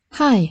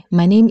Hi,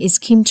 my name is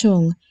Kim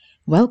Chung.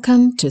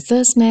 Welcome to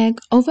Thirst Mag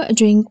Over a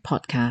Drink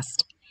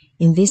podcast.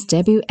 In this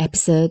debut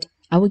episode,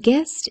 our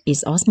guest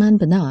is Osman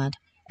Bernard,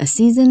 a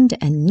seasoned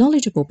and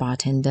knowledgeable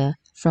bartender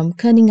from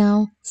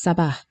Keningau,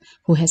 Sabah,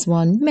 who has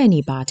won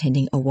many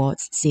bartending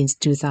awards since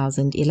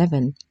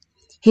 2011.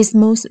 His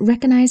most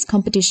recognized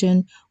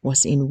competition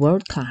was in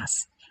World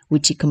Class,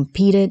 which he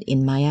competed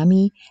in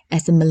Miami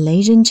as a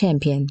Malaysian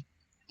champion.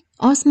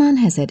 Osman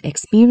has had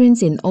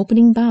experience in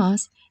opening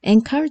bars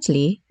and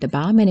currently the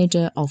bar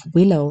manager of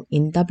Willow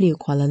in W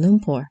Kuala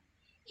Lumpur.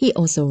 He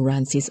also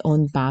runs his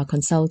own bar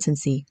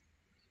consultancy.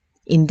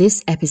 In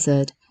this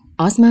episode,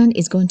 Osman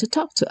is going to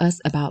talk to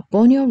us about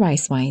Borneo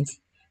rice wines,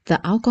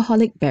 the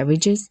alcoholic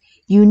beverages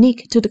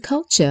unique to the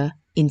culture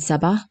in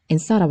Sabah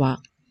and Sarawak,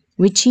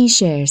 which he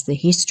shares the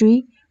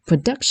history,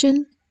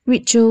 production,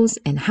 rituals,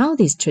 and how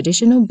these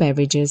traditional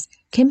beverages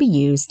can be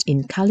used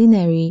in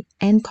culinary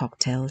and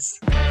cocktails.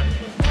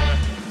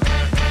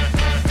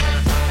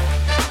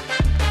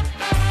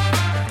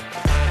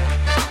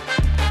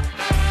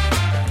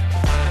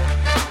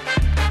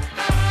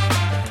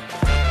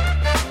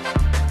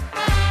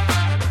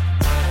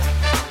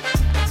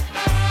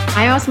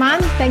 Hi Osman,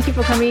 thank you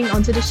for coming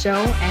onto the show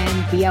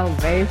and be our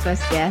very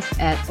first guest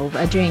at Over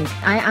a Drink.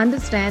 I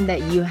understand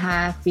that you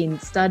have been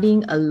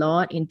studying a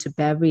lot into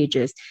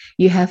beverages.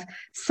 You have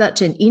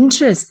such an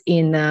interest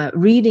in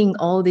reading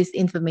all this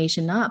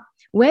information up.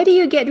 Where do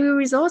you get your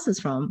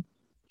resources from?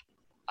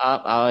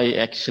 I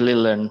actually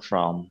learned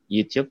from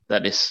YouTube.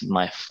 That is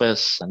my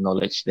first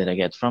knowledge that I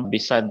get from.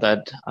 Besides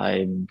that,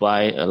 I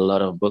buy a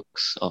lot of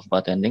books of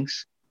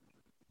bartendings,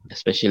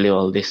 especially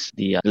all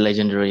the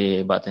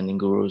legendary bartending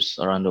gurus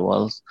around the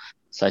world,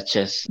 such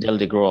as Del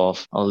de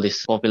Groove, all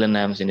these popular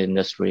names in the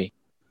industry,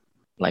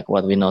 like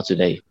what we know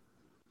today.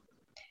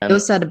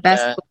 Those are the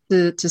best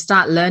books to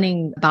start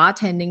learning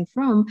bartending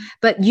from.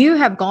 But you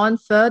have gone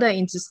further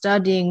into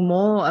studying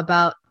more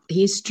about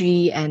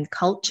history and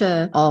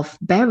culture of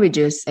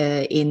beverages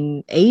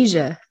in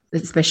Asia,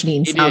 especially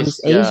in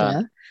Southeast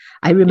Asia.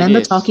 I remember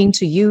talking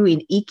to you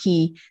in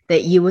Iki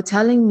that you were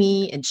telling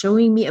me and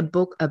showing me a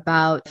book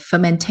about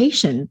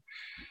fermentation.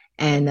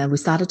 And we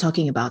started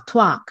talking about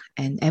tuak.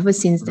 And ever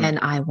since then,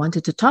 I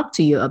wanted to talk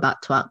to you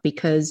about tuak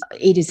because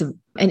it is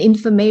an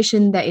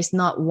information that is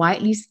not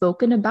widely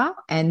spoken about.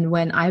 And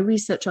when I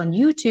researched on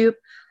YouTube,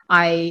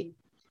 I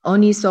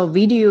only saw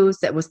videos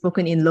that were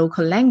spoken in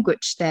local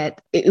language that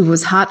it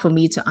was hard for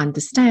me to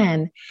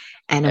understand.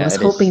 And I was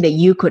hoping that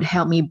you could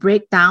help me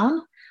break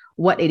down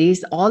what it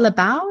is all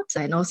about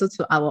and also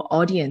to our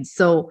audience.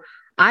 So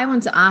I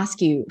want to ask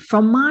you,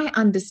 from my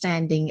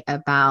understanding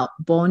about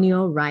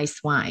Borneo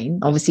rice wine,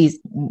 obviously it's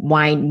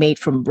wine made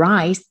from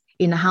rice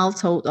in the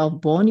household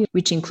of Borneo,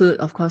 which include,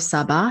 of course,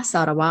 Sabah,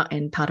 Sarawak,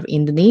 and part of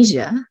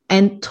Indonesia.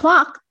 And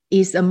tuak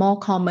is a more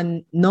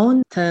common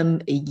known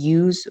term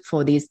used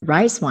for this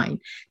rice wine,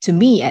 to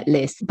me at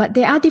least. But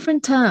there are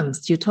different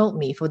terms, you told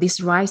me, for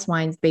these rice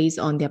wines based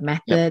on their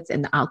methods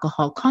and the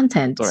alcohol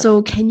content. Correct.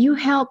 So can you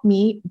help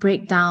me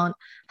break down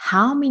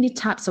how many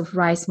types of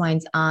rice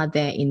wines are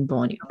there in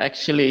Borneo?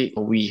 Actually,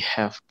 we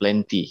have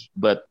plenty.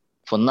 But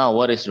for now,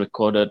 what is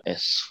recorded,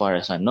 as far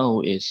as I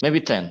know, is maybe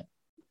 10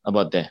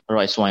 about the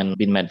rice wine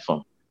being made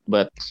from.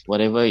 But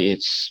whatever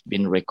it's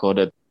been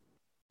recorded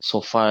so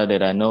far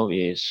that I know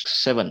is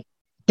 7.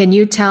 Can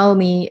you tell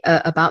me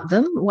about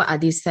them? What are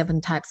these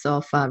 7 types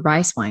of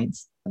rice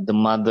wines? The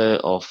mother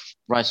of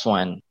rice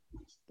wine,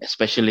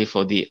 especially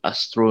for the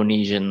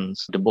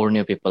Austronesians, the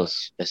Borneo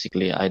peoples,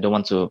 basically. I don't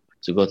want to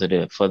go to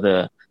the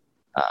further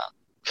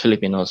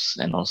Filipinos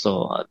and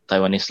also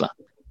Taiwanese.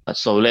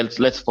 So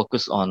let's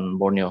focus on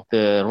Borneo.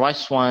 The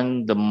rice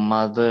wine, the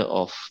mother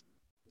of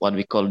what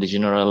we call the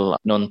general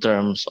known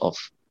terms of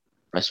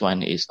rice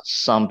wine is,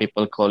 some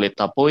people call it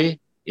tapoy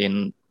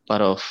in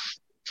part of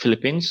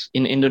Philippines.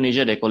 In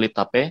Indonesia, they call it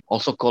tape,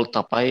 also called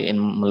tapai in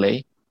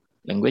Malay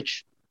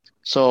language.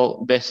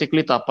 So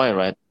basically tapai,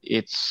 right?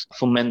 It's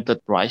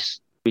fermented rice,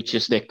 which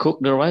is they cook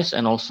the rice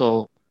and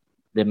also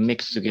they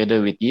mix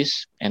together with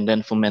yeast and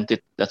then ferment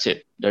it. That's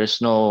it. There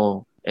is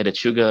no added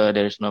sugar.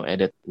 There is no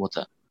added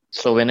water.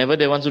 So whenever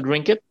they want to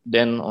drink it,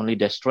 then only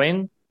they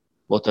strain,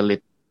 bottle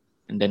it,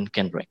 and then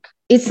can drink.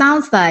 It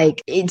sounds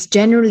like it's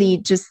generally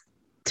just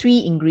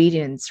 3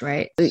 ingredients,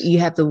 right? You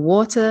have the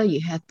water,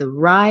 you have the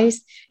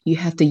rice, you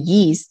have the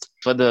yeast.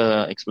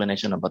 Further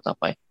explanation about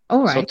tapai.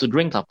 All right. So to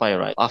drink tapai,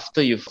 right,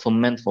 after you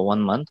ferment for 1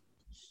 month,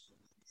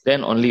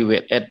 then only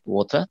we add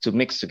water to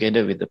mix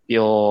together with the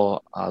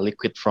pure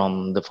liquid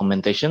from the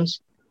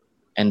fermentations,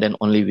 and then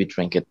only we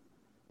drink it.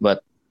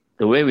 But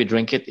the way we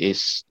drink it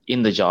is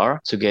in the jar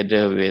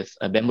together with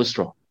a bamboo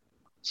straw.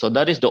 So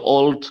that is the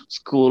old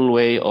school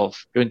way of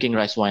drinking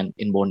rice wine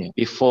in Borneo.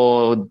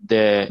 Before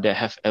they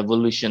have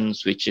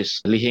evolutions, which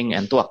is lihing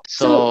and tuak.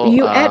 So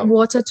you add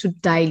water to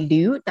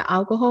dilute the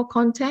alcohol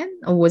content,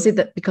 or was it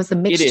that because the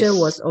mixture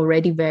was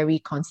already very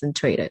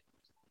concentrated?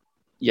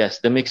 Yes,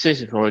 the mixture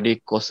is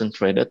already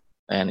concentrated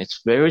and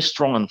it's very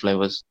strong on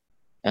flavors.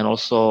 And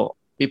also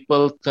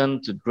people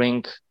tend to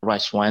drink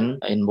rice wine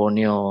in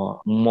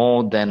Borneo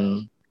more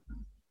than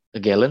a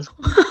gallon.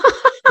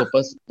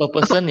 per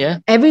person, yeah,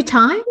 Every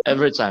time?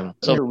 every time.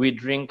 So we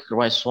drink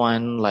rice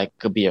wine like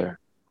a beer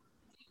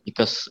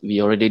because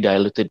we already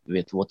diluted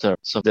with water.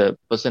 So the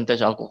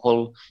percentage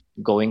alcohol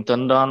going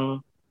turn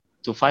down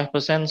to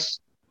 5%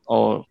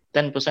 or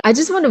 10%. I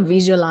just want to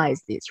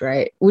visualize this,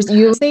 right?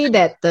 You say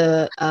that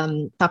the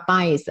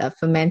tapai is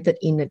fermented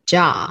in a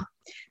jar.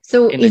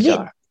 So In a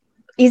jar.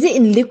 Is it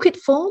in liquid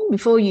form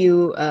before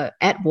you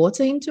add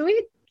water into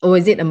it? Or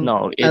is it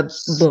No, a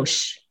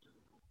bush?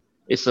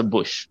 It's a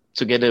bush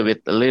together with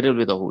a little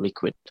bit of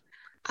liquid.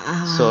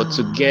 Ah. So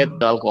to get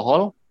the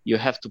alcohol, you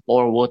have to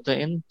pour water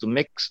in to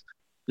mix,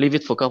 leave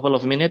it for a couple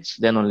of minutes,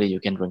 then only you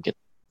can drink it.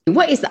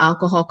 What is the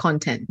alcohol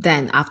content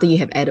then after you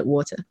have added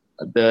water?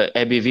 The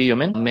ABV, you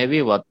mean?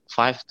 Maybe what,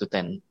 5 to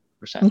 10%.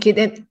 Okay,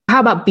 then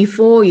how about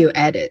before you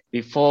add it?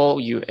 Before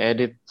you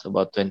add it,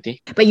 about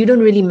 20. But you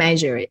don't really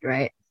measure it,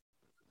 right?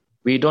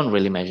 We don't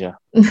really measure.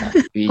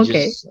 We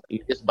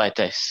just by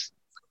taste.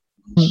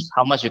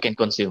 How much you can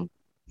consume.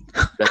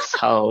 That's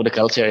how the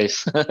culture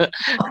is.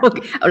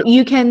 Okay.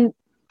 You can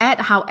add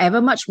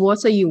however much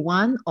water you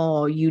want,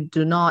 or you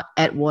do not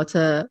add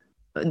water,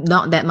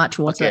 not that much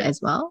water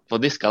as well? For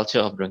this culture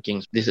of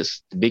drinking, this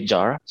is the big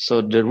jar.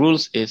 So the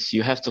rules is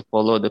you have to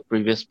follow the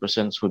previous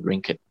persons who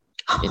drink it.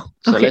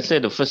 So let's say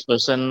the first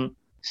person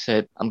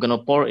said, I'm going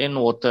to pour in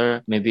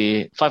water,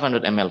 maybe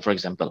 500 ml, for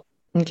example.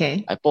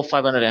 Okay. I pour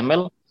 500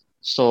 ml.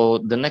 So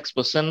the next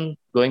person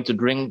going to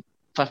drink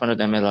 500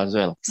 ml as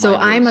well. So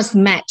I must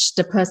match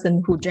the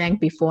person who drank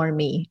before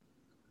me.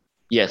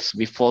 Yes,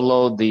 we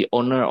follow the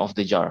owner of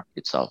the jar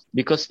itself.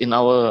 Because in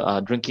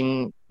our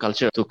drinking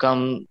culture, to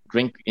come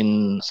drink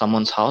in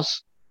someone's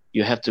house,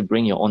 you have to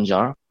bring your own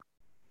jar.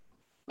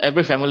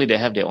 Every family, they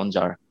have their own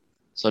jar.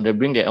 So they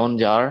bring their own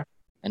jar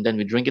and then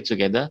we drink it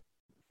together.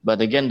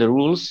 But again, the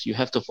rules, you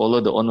have to follow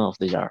the owner of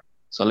the jar.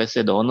 So let's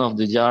say the owner of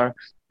the jar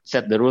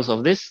set the rules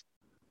of this,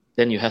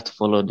 then you have to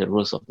follow the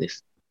rules of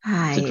this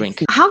to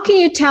drink. How can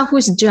you tell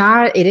whose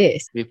jar it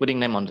is? We're putting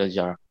name on the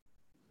jar.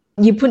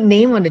 You put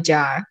name on the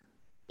jar?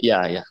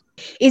 Yeah.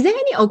 Is there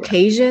any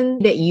occasion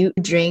that you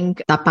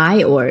drink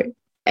tapai or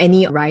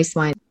any rice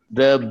wine?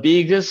 The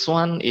biggest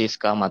one is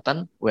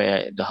Kaamatan,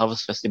 where the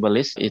harvest festival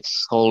is.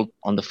 It's held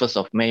on the 1st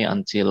of May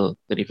until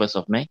 31st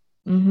of May.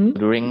 Mm-hmm.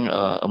 During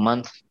a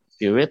month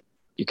period,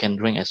 you can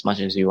drink as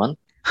much as you want.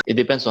 It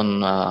depends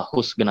on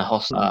who's going to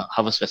host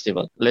harvest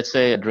festival. Let's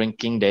say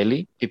drinking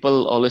daily.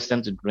 People always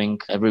tend to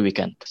drink every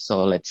weekend.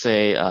 So let's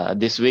say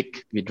this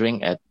week we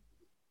drink at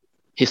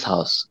his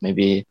house.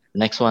 Maybe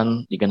next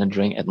one you're going to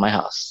drink at my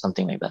house,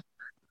 something like that.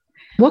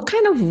 What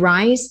kind of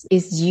rice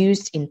is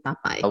used in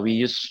tapai? We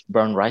use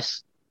brown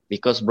rice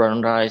because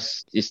brown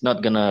rice is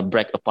not going to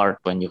break apart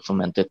when you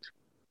ferment it.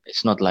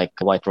 It's not like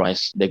white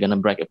rice. They're going to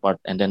break apart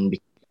and then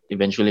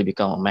eventually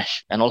become a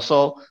mash. And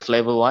also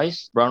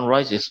flavor-wise, brown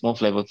rice is more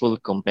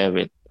flavorful compared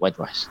with white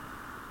rice.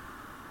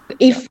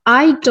 If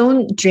I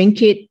don't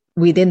drink it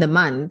within the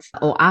month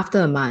or after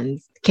a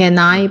month, can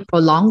I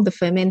prolong the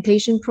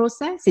fermentation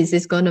process? Is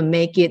this going to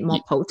make it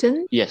more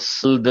potent? Yes.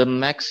 So the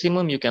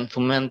maximum you can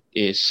ferment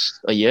is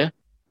a year.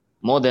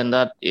 More than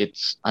that,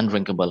 it's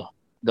undrinkable.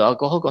 The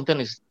alcohol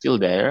content is still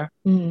there.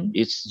 Mm.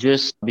 It's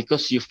just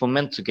because you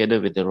ferment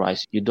together with the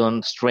rice, you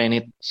don't strain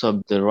it.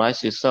 So the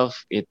rice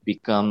itself, it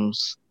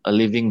becomes a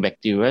living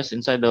bacteria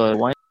inside the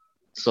wine.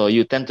 So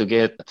you tend to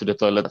get to the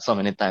toilet so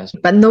many times.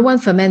 But no one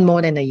ferment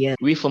more than a year.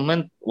 We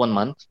ferment 1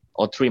 month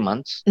or 3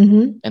 months,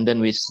 Mm-hmm. and then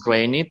we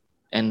strain it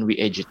and we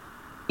age it.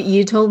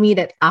 You told me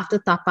that after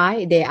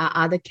tapai, there are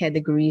other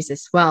categories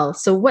as well.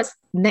 So what's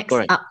next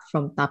up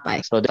from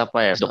tapai? So the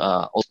tapai is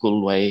the old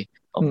school way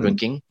of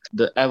drinking.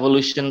 The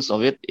evolutions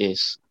of it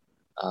is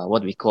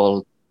what we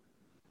call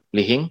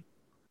lihing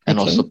and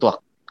also tuak.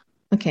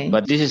 Okay.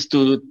 But this is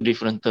 2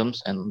 different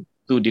terms and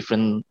 2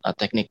 different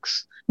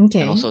techniques.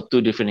 Okay. And also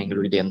 2 different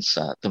ingredients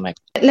to make.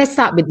 Let's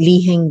start with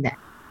lihing then.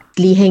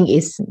 Lihing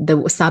is the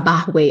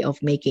Sabah way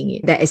of making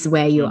it. That is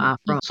where you are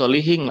from. So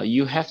lihing,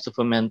 you have to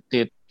ferment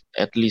it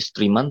at least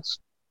 3 months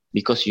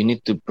because you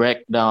need to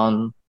break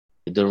down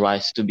the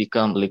rice to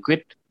become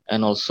liquid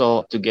and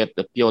also to get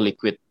the pure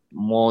liquid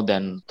more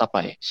than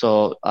tapai.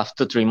 So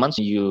after 3 months,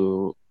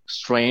 you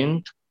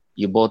strain,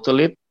 you bottle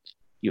it,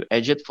 you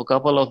age it for a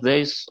couple of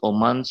days or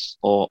months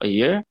or a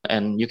year,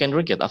 and you can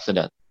drink it after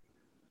that.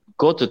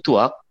 Go to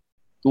tuak.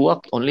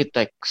 Tuak only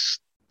takes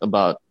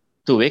about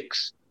 2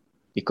 weeks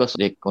because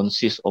they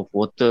consist of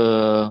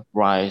water,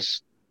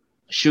 rice,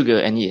 sugar,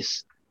 and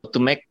yeast. To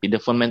make the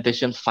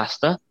fermentation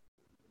faster,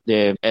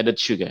 they added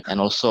sugar. And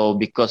also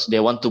because they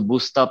want to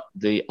boost up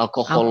the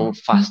alcohol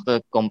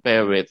faster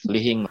compared with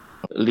lihing.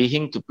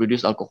 Lihing to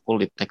produce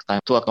alcohol, it takes time.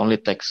 Tuak only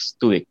takes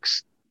 2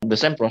 weeks. The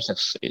same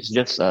process. It's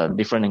just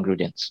different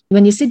ingredients.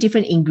 When you say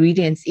different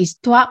ingredients, is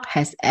tuak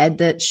has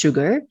added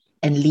sugar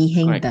and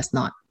lihing does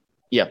not?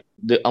 Yeah.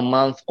 The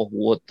amount of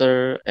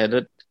water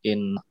added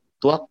in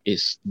tuak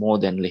is more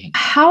than lihing.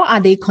 How are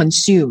they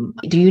consumed?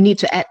 Do you need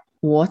to add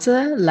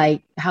water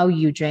like how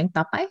you drank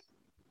tapai?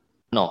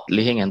 No,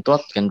 lihing and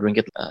tuak can drink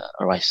it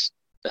rice.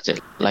 That's it,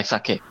 like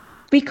sake.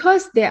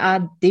 Because there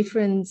are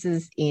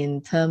differences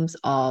in terms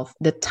of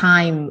the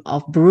time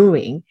of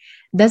brewing,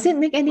 does it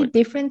make any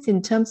difference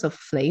in terms of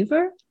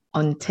flavor,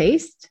 on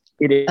taste,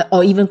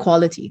 or even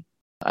quality?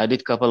 I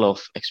did a couple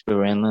of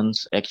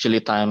experiments.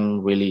 Actually,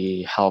 time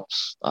really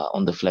helps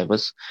on the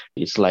flavors.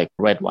 It's like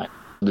red wine.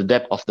 The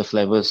depth of the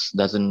flavors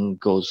doesn't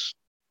go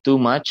too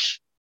much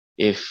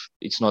if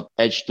it's not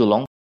aged too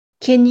long.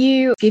 Can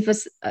you give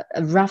us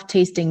a rough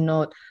tasting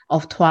note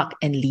of Thuak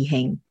and Ly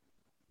Heng?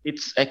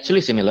 It's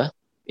actually similar.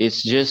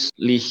 It's just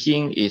Ly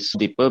Heng is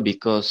deeper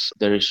because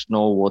there is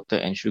no water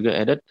and sugar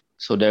added.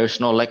 So there is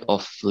no lack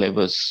of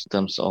flavors in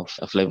terms of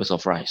flavors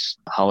of rice.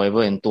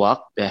 However, in Thuak,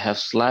 they have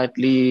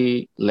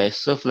slightly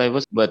lesser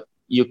flavors, but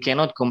you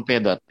cannot compare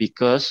that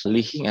because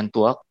Ly Heng and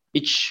Thuak,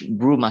 each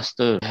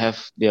brewmaster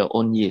have their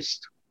own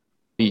yeast.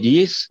 The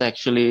yeast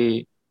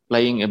actually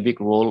playing a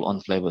big role on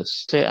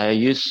flavors. Say I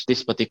use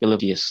this particular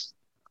yeast.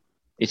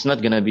 It's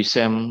not going to be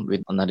same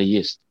with another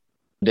yeast.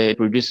 They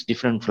produce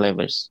different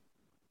flavors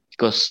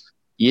because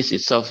yeast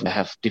itself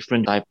have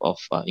different type of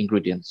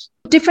ingredients.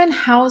 Different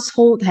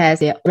household has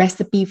their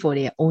recipe for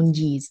their own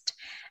yeast.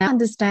 I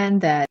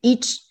understand that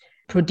each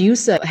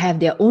producer have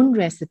their own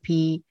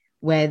recipe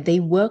where they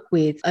work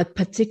with a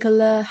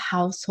particular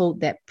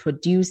household that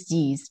produce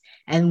yeast.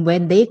 And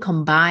when they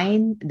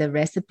combine the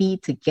recipe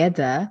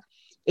together,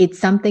 it's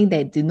something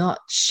they do not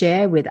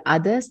share with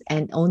others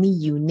and only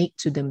unique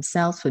to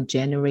themselves for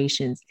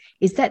generations.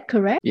 Is that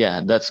correct?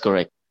 Yeah, that's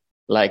correct.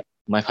 Like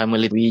my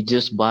family, we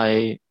just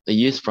buy the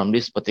yeast from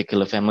this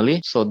particular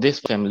family. So this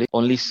family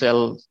only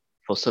sell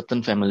for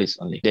certain families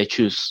only. They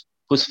choose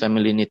whose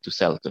family need to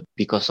sell to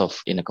because of,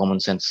 in a common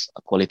sense,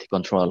 quality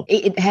control.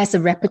 It has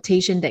a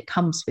reputation that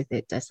comes with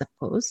it, I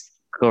suppose.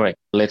 Correct.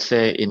 Let's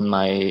say in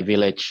my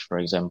village, for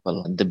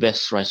example, the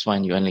best rice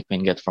wine you only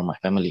can get from my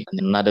family. And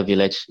in another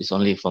village is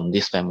only from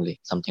this family,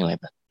 something like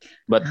that.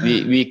 But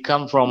we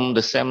come from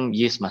the same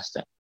yeast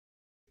master.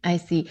 I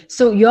see.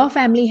 So your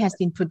family has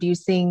been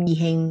producing Ly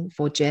Heng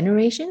for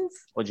generations?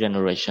 For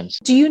generations.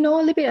 Do you know a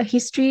little bit of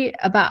history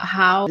about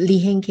how Ly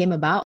Heng came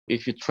about?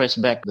 If you trace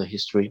back the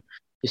history,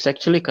 it's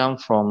actually come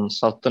from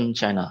southern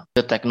China.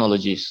 The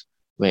technologies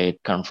where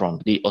it come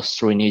from, the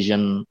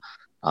Austronesian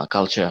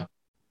culture.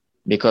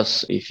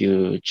 Because if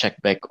you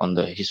check back on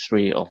the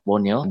history of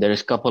Borneo, there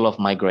is a couple of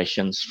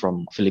migrations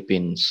from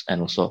Philippines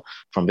and also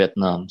from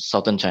Vietnam,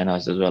 southern China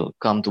as well,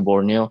 come to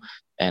Borneo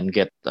and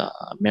get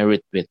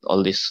married with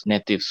all these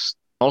natives.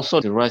 Also,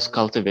 the rice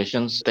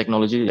cultivations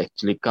technology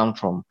actually come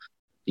from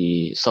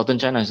the southern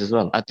China as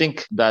well. I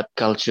think that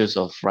cultures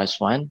of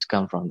rice wine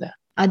come from there.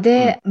 Are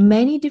there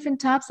many different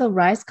types of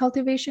rice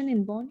cultivation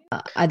in Borneo?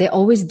 Are they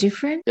always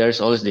different? There's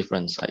always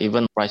difference.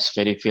 Even rice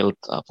paddy field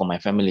for my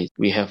family,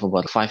 we have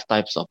about 5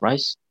 types of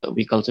rice that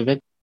we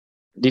cultivate.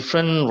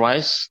 Different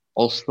rice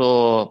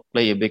also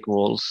play a big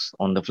roles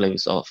on the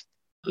flavors of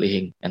Ly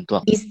Heng and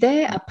Thuak. Is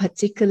there a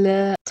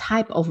particular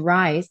type of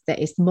rice that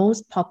is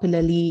most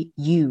popularly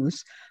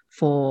used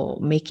for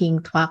making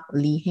Thuak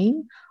Ly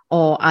Heng?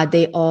 Or are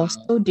they all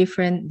so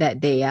different that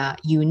they are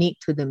unique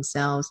to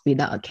themselves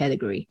without a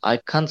category? I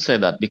can't say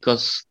that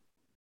because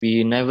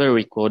we never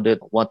recorded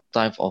what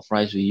type of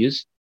rice we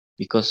use.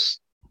 Because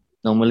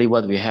normally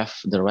what we have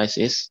the rice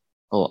is,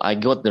 I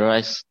got the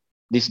rice,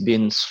 these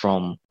beans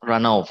from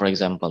Ranau, for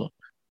example.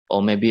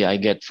 Or maybe I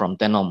get from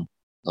Tenom.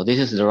 So this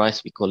is the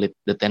rice, we call it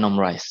the Tenom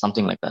rice,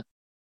 something like that.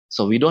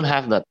 So we don't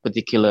have that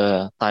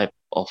particular type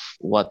of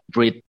what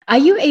breed. Are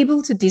you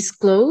able to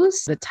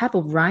disclose the type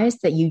of rice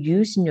that you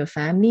use in your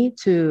family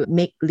to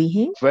make Ly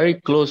Heng?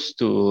 Very close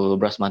to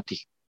basmati.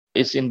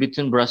 It's in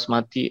between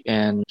basmati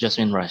and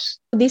jasmine rice.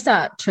 These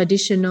are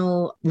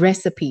traditional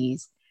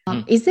recipes.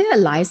 Is there a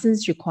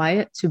license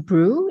required to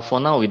brew?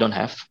 For now, we don't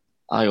have.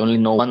 I only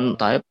know one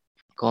type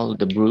called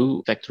the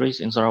brew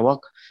factories in Sarawak,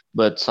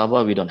 but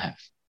Sabah we don't have.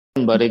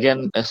 But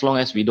again, as long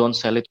as we don't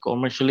sell it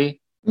commercially,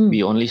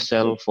 we only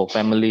sell for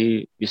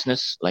family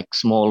business, like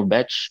small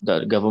batch.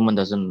 The government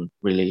doesn't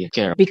really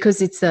care. Because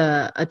it's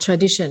a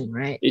tradition,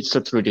 right? It's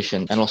a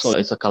tradition and also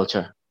it's a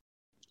culture.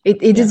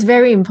 It is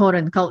very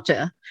important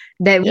culture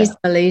that we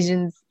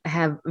Malaysians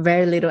have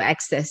very little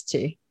access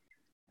to.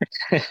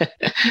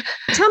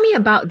 Tell me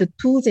about the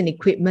tools and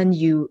equipment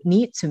you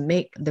need to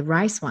make the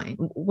rice wine.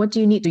 What do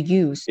you need to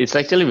use? It's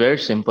actually very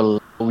simple.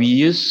 We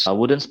use a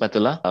wooden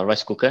spatula, a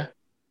rice cooker,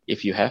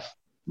 if you have.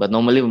 But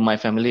normally with my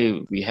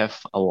family, we have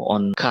our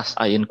own cast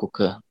iron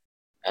cooker.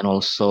 And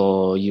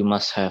also you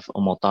must have a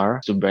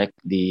mortar to break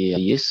the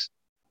yeast.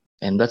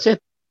 And that's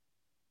it.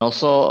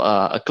 Also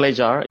a clay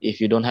jar. If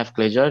you don't have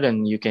clay jar,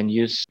 then you can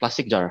use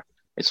plastic jar.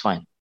 It's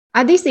fine.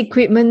 Are these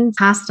equipment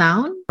passed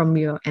down from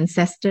your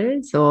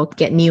ancestors or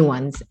get new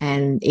ones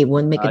and it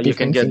won't make a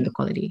difference in the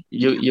quality?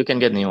 You can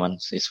get new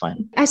ones. It's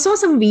fine. I saw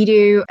some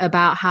video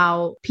about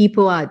how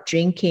people are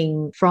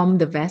drinking from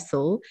the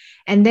vessel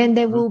and then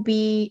there will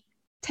be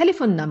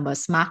telephone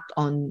numbers marked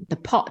on the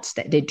pots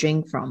that they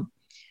drink from.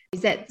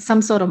 Is that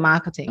some sort of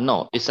marketing?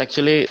 No, it's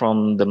actually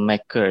from the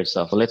maker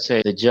itself. Let's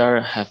say the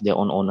jar have their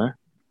own owner,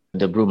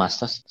 the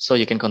brewmasters. So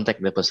you can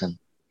contact the person.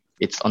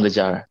 It's on the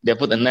jar. They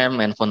put a name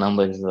and phone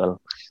number as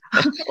well.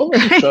 Oh,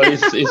 So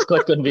it's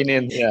quite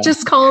convenient. Yeah.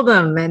 just call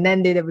them and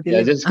then they will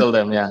Yeah, deliver. just call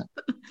them. Yeah.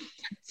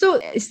 So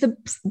is the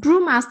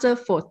brewmaster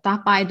for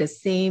Tapai the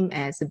same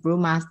as the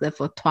brewmaster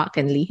for Tuak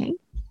and Liheng?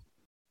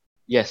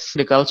 Yes,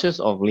 the cultures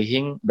of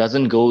Lihing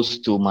doesn't goes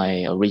to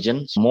my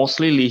region.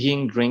 Mostly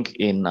Lihing drink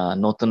in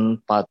northern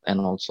part and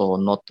also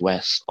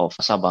northwest of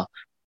Sabah,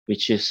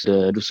 which is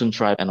the Dusun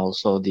tribe and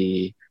also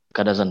the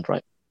Kadazan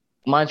tribe.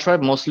 My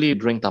tribe mostly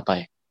drink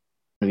Tapai.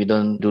 We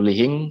don't do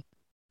Lihing,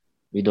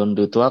 we don't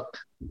do Tuak.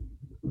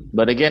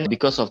 But again,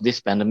 because of this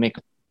pandemic,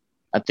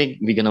 I think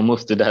we're gonna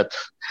move to that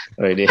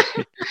already.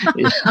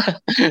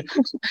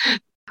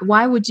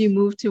 Why would you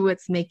move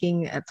towards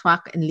making a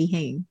Tuak and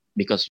Liheng?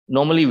 Because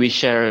normally we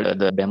share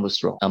the bamboo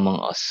straw among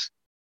us.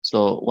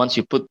 So once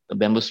you put a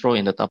bamboo straw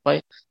in the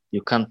tapai,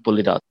 you can't pull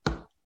it out.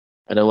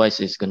 Otherwise,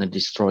 it's gonna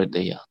destroy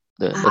the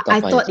tapai.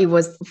 I thought it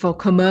was for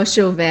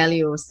commercial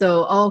value.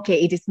 So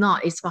okay, it is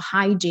not. It's for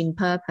hygiene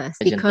purpose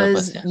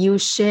because you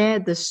share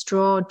the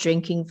straw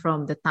drinking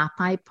from the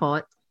tapai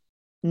pot.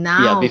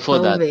 Now, before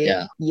COVID,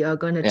 that, you're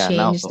gonna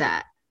change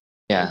that.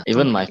 Yeah,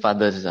 even my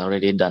father has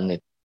already done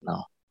it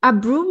now. Are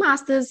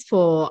brewmasters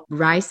for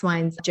rice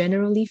wines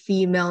generally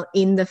female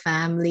in the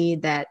family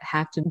that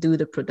have to do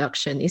the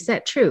production? Is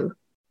that true?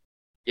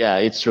 Yeah,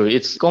 it's true.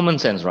 It's common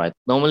sense, right?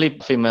 Normally,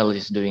 female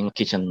is doing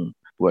kitchen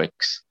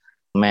works.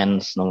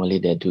 Men's normally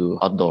they do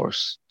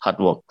outdoors, hard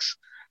works.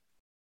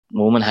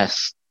 Woman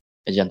has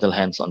a gentle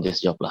hands on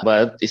this job,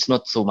 but it's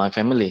not so my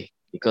family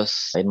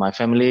because in my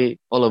family,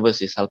 all of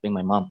us is helping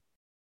my mom.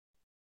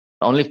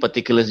 Only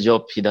particular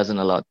job he doesn't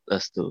allow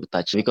us to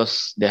touch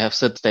because they have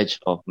certain stage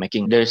of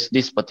making. There's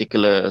this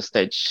particular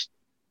stage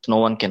no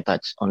one can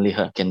touch, only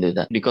her can do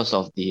that. Because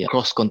of the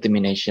cross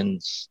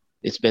contaminations,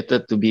 it's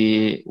better to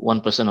be one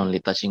person only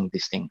touching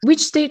these things. Which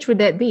stage would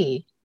that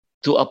be?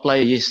 To apply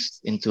yeast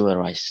into a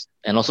rice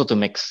and also to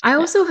mix. I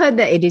also heard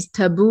that it is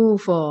taboo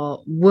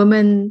for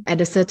women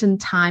at a certain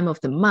time of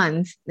the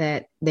month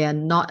that they are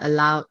not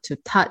allowed to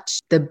touch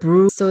the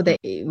brew so that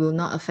it will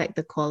not affect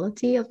the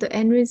quality of the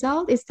end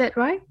result. Is that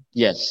right?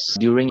 Yes.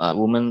 During a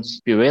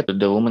woman's period,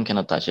 the woman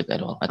cannot touch it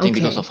at all. I think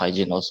because of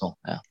hygiene also.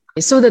 Yeah.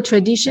 So the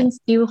tradition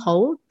still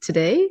hold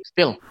today?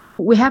 Still.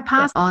 We have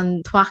passed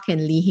on Tuak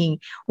and Lihing.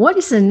 What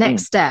is the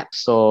next step?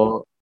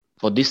 So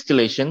for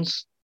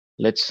distillations,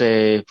 let's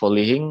say for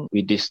Lihing,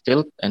 we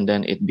distill and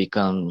then it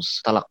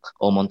becomes talak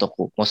or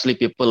montoku. Mostly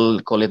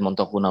people call it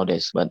montoku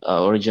nowadays, but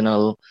our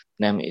original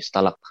name is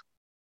talak.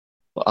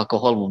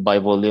 Alcohol by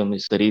volume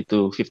is 30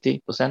 to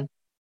 50%.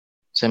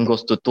 Same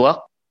goes to tuak.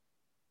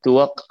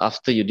 Tuak,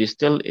 after you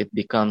distill, it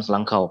becomes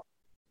langkau.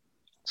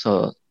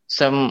 So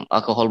same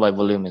alcohol by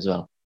volume as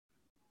well.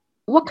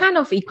 What kind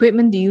of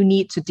equipment do you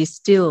need to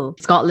distill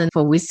Scotland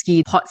for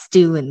whiskey? Pot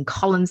still and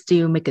column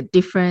still make a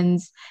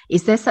difference.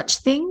 Is there such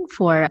thing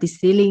for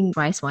distilling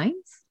rice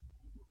wines?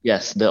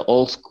 Yes, the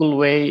old school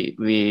way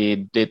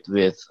we did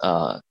with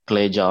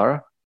clay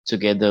jar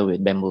together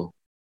with bamboo.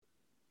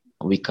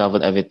 We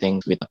covered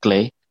everything with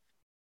clay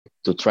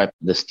to trap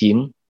the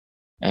steam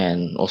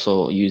and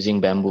also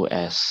using bamboo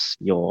as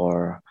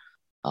your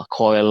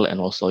coil and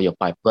also your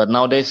pipe. But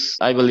nowadays,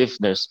 I believe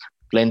there's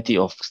plenty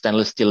of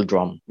stainless steel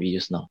drum we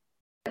use now.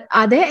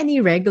 Are there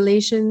any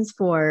regulations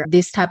for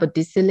this type of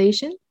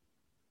distillation?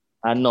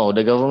 No,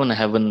 the government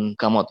haven't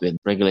come out with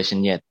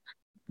regulation yet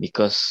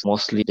because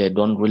mostly they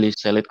don't really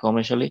sell it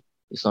commercially.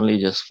 It's only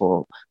just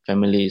for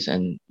families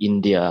and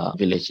India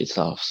village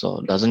itself. So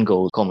it doesn't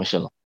go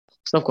commercial.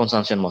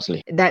 Self-consumption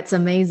mostly. That's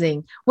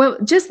amazing. Well,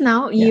 just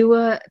now you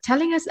were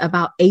telling us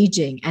about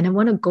aging and I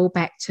want to go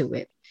back to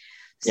it.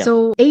 Yeah.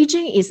 So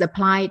aging is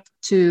applied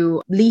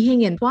to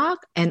Lihing and Tuak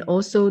and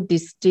also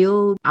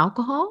distilled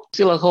alcohol?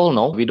 Distilled alcohol,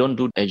 no. We don't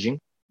do aging.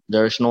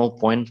 There's no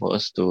point for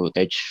us to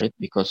age it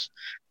because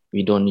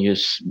we don't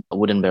use a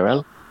wooden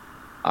barrel.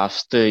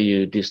 After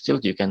you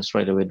distill, you can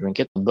straight away drink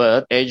it.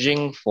 But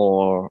aging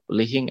for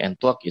Lihing and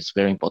Tuak is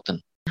very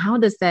important. How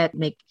does that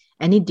make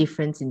any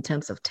difference in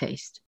terms of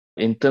taste?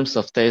 In terms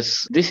of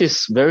taste, this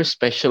is very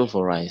special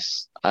for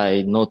rice.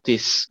 I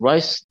notice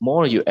rice,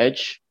 more you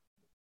age,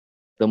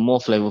 the more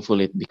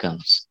flavorful it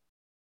becomes.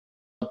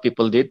 What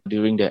people did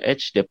during their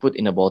age, they put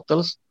in the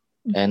bottles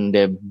and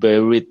they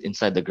bury it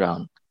inside the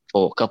ground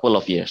for a couple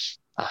of years.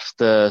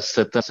 After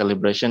certain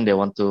celebration, they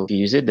want to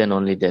use it, then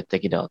only they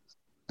take it out.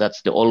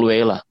 That's the old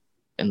way.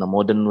 In the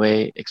modern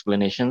way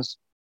explanations,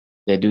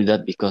 they do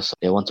that because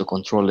they want to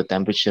control the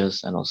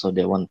temperatures and also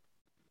they want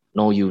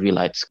no UV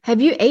lights.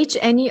 Have you aged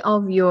any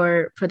of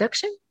your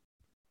production?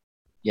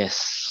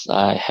 Yes,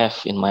 I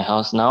have in my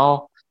house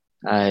now.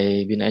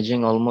 I've been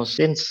aging almost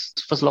since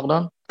first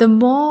lockdown. The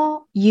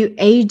more you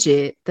age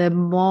it, the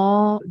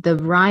more the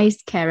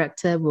rice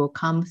character will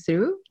come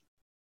through.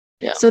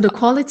 Yeah. So the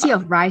quality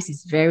of rice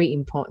is very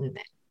important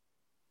then.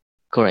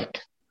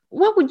 Correct.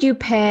 What would you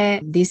pair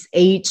this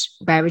aged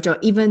beverage or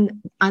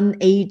even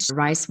unaged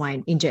rice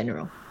wine in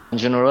general? In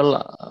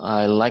general,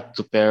 I like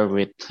to pair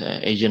with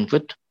Asian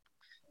food.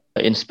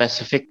 In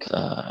specific,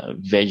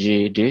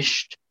 veggie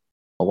dish,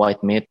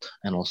 white meat,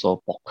 and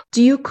also pork.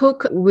 Do you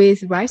cook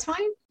with rice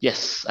wine?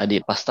 Yes, I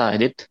did. Pasta, I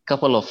did.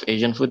 Couple of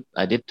Asian food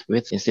I did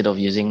with, instead of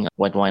using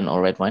white wine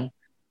or red wine,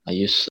 I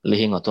use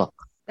lihing or tuak.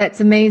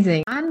 That's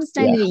amazing. I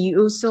understand Yeah. that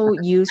you also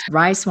use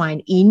rice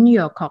wine in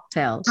your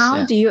cocktails. How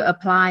Yeah. do you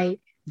apply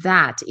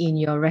that in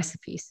your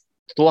recipes?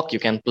 Tuak, you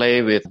can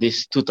play with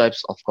these two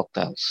types of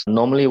cocktails.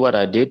 Normally what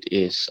I did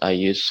is I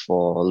use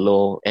for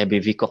low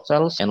ABV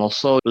cocktails and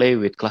also play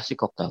with classic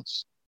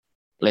cocktails.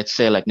 Let's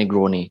say like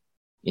Negroni.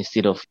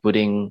 Instead of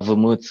putting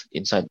vermouth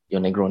inside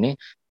your Negroni,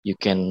 you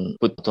can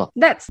put tuak.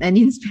 That's an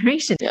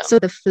inspiration. Yeah. So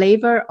the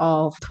flavor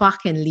of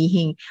tuak and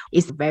lihing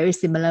is very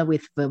similar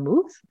with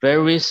vermouth.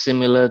 Very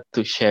similar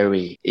to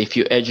sherry. If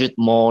you age it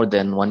more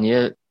than 1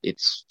 year,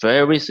 it's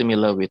very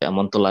similar with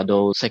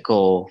Amontillado,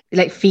 Seco.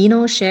 Like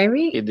Fino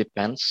sherry? It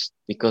depends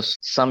because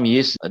some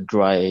use a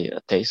dry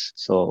taste.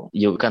 So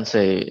you can't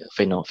say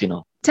Fino.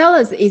 Tell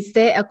us, is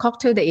there a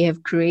cocktail that you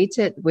have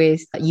created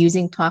with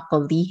using tuak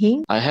or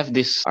lihing? I have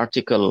this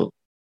article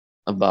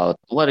about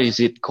what is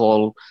it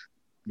called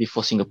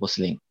before Singapore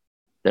Sling.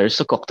 There is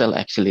a cocktail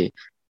actually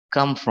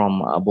come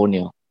from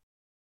Borneo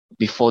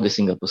before the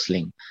Singapore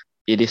Sling.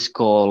 It is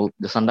called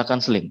the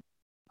Sandakan Sling.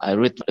 I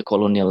read the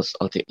colonials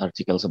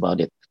articles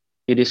about it.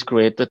 It is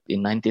created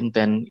in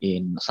 1910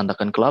 in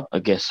Sandakan Club, a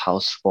guest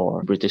house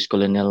for British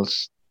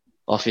colonials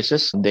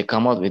officers. They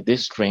come out with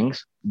these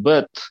drinks,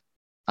 but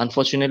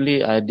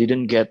unfortunately, I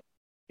didn't get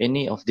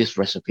any of this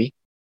recipe.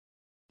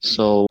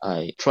 So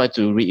I tried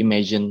to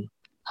reimagine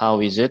how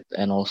is it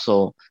and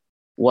also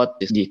what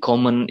is the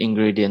common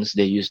ingredients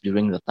they use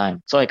during the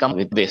time. So I come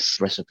with this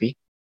recipe,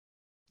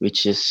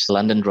 which is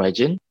London Dry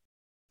Gin,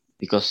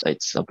 because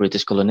it's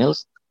British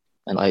colonials.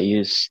 And I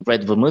use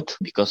red vermouth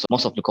because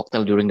most of the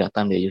cocktail during that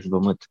time, they use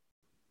vermouth.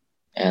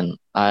 And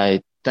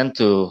I tend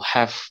to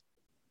have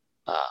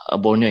a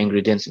Borneo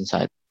ingredients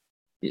inside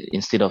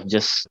instead of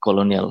just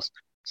colonials.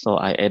 So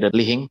I added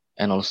lihing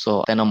and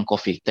also Tenom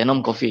coffee.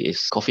 Tenom coffee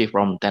is coffee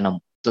from Tenom.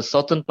 The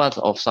southern part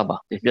of Sabah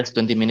is just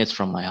 20 minutes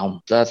from my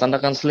home. The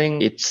Sandakan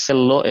Sling, it's a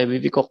low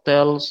ABV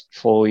cocktails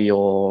for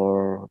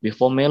your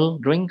before meal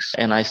drinks,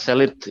 and I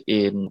sell it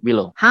in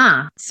Willow.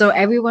 So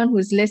everyone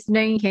who's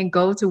listening can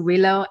go to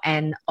Willow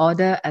and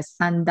order a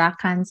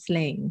Sandakan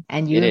Sling,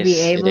 and you'll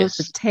be able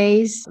to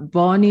taste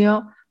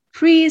Borneo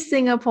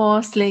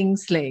pre-Singapore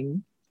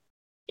sling.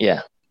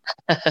 Yeah.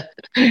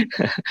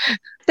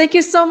 Thank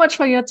you so much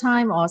for your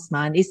time,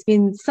 Osman. It's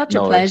been such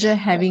a pleasure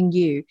having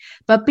you.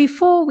 But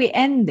before we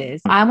end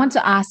this, I want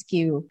to ask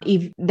you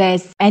if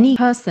there's any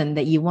person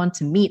that you want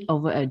to meet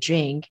over a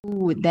drink, who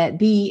would that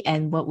be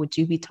and what would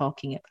you be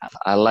talking about?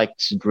 I like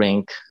to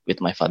drink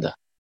with my father.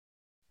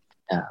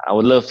 I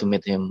would love to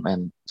meet him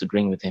and to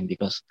drink with him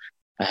because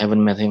I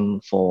haven't met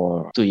him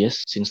for 2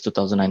 years, since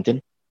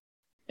 2019.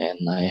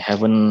 And I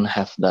haven't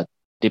had that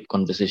deep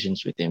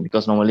conversations with him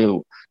because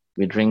normally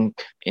we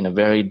drink in a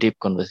very deep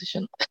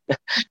conversation.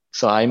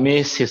 So I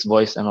miss his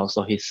voice and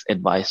also his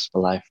advice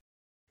for life.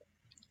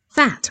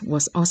 That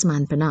was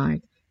Osman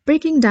Bernard,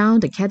 breaking down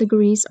the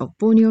categories of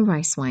Borneo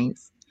rice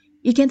wines.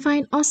 You can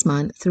find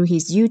Osman through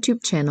his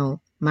YouTube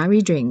channel,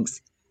 Mari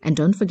Drinks, and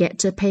don't forget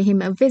to pay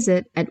him a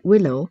visit at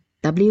Willow,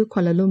 W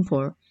Kuala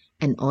Lumpur,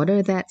 and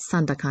order that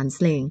Sandakan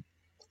Sling.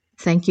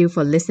 Thank you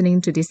for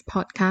listening to this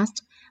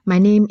podcast. My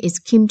name is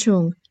Kim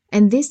Chung,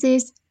 and this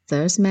is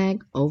Thirst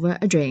Mag Over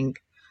a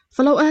Drink.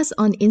 Follow us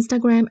on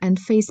Instagram and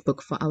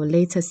Facebook for our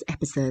latest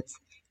episodes.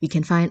 You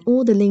can find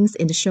all the links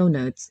in the show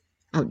notes.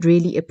 I would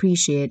really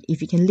appreciate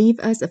if you can leave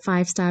us a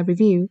 5-star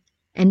review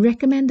and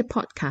recommend the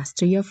podcast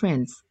to your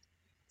friends.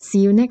 See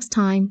you next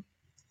time.